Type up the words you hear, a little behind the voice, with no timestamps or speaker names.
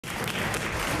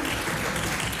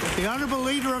The Honourable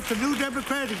Leader of the New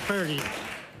Democratic Party.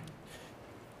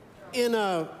 In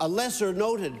a lesser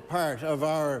noted part of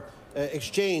our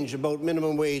exchange about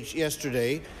minimum wage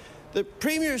yesterday, the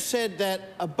Premier said that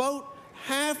about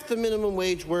half the minimum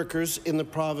wage workers in the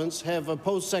province have a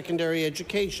post-secondary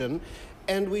education,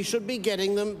 and we should be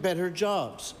getting them better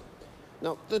jobs.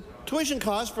 Now, the tuition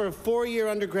cost for a four-year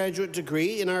undergraduate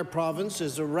degree in our province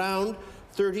is around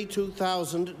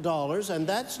 $32,000, and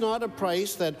that's not a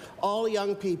price that all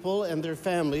young people and their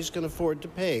families can afford to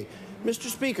pay. Mr.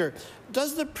 Speaker,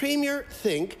 does the Premier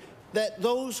think that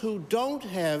those who don't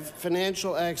have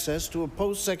financial access to a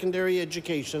post-secondary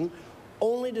education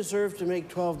only deserve to make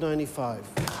 $12.95?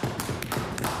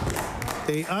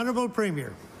 The Honourable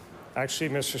Premier. Actually,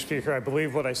 Mr. Speaker, I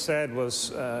believe what I said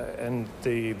was, and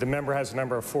the member has a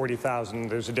number of 40,000.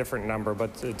 There's a different number,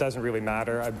 but it doesn't really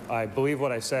matter. I believe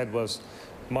what I said was,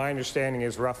 my understanding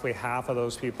is roughly half of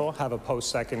those people have a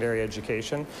post-secondary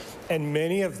education, and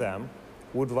many of them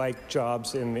would like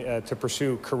jobs to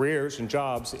pursue careers and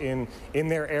jobs in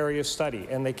their area of study,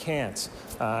 and they can't.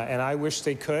 And I wish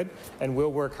they could, and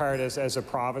we'll work hard as a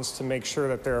province to make sure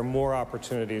that there are more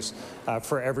opportunities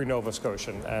for every Nova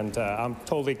Scotian. And I'm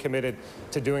totally committed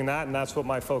to doing that, and that's what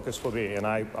my focus will be. And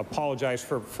I apologize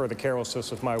for the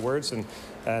carelessness of my words,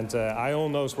 and I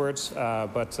own those words,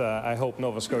 but I hope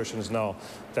Nova Scotians know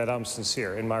that I'm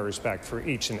sincere in my respect for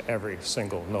each and every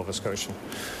single Nova Scotian.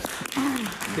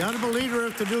 The Honourable Leader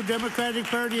of the New Democratic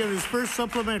Party on his first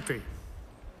supplementary.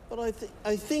 Well,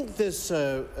 I think this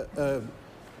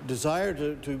desire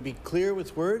to be clear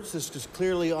with words, this is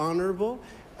clearly honourable,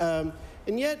 and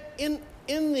yet in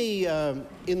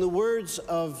the words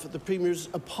of the Premier's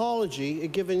apology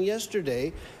given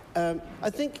yesterday, I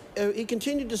think he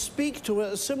continued to speak to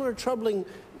a similar troubling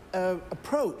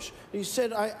approach. He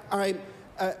said,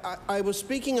 I was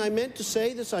speaking, I meant to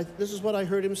say this, this is what I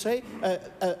heard him say,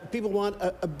 people want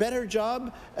a better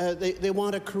job, they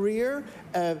want a career,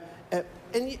 and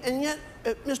yet,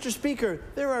 Mr. Speaker,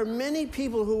 there are many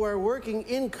people who are working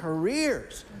in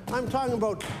careers. I'm talking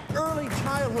about early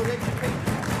childhood education.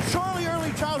 Surely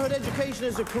early childhood education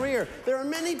is a career. There are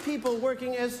many people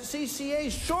working as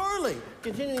CCAs. Surely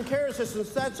continuing care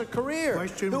assistants, that's a career.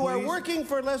 Question, who please. are working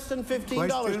for less than $15.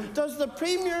 Question. Does the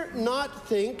Premier not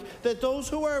think that those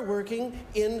who are working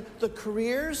in the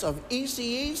careers of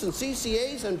ECEs and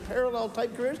CCAs and parallel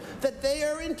type careers, that they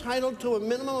are entitled to a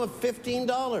minimum of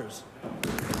 $15?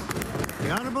 The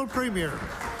Honourable Premier.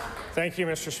 Thank you,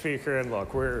 Mr. Speaker. And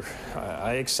look,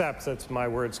 I accept that my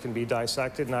words can be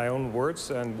dissected, and I own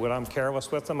words, and when I'm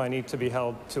careless with them, I need to be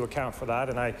held to account for that,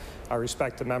 and I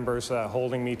respect the members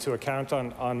holding me to account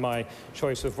on my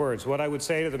choice of words. What I would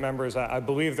say to the members, I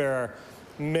believe there are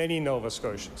many Nova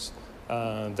Scotians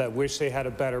that wish they had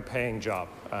a better paying job,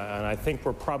 and I think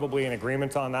we're probably in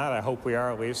agreement on that. I hope we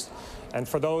are, at least. And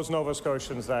for those Nova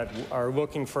Scotians that are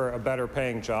looking for a better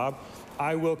paying job,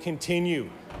 I will continue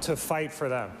to fight for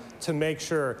them, to make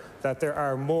sure that there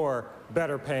are more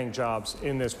better paying jobs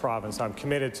in this province. I'm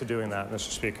committed to doing that, Mr.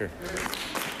 Speaker.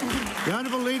 The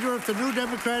Honourable Leader of the New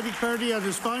Democratic Party on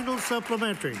his final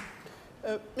supplementary.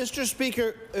 Mr.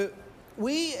 Speaker,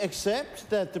 we accept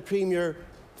that the Premier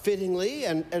fittingly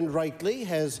and rightly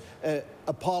has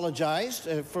apologized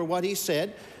for what he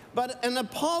said, but an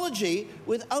apology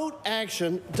without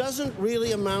action doesn't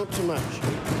really amount to much.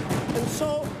 And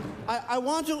so I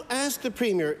want to ask the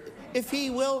Premier if he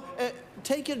will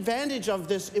take advantage of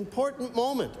this important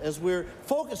moment as we're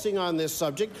focusing on this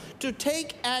subject to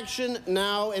take action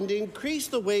now and increase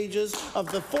the wages of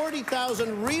the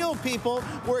 40,000 real people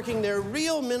working their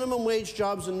real minimum wage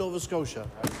jobs in Nova Scotia.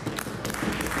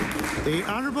 The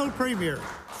Honourable Premier.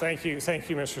 Thank you,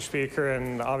 Mr. Speaker.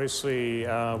 And obviously,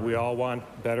 we all want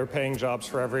better paying jobs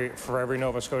for every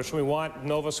Nova Scotian. We want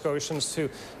Nova Scotians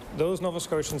those Nova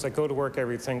Scotians that go to work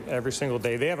every single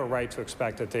day, they have a right to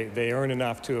expect that they earn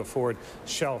enough to afford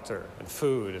shelter and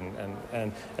food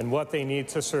and what they need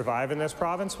to survive in this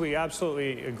province. We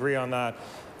absolutely agree on that.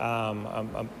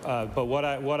 But what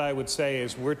I would say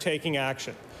is we're taking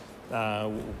action.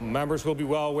 Members will be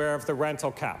well aware of the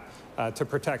rental cap to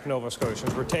protect Nova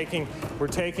Scotians. We're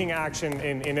taking action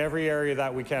in every area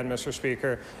that we can, Mr.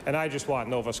 Speaker, and I just want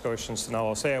Nova Scotians to know.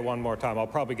 I'll say it one more time. I'll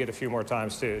probably get a few more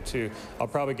times I'll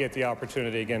probably get the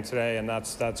opportunity again today, and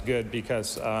that's good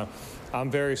because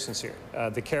I'm very sincere.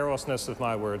 The carelessness of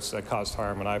my words caused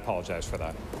harm, and I apologize for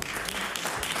that.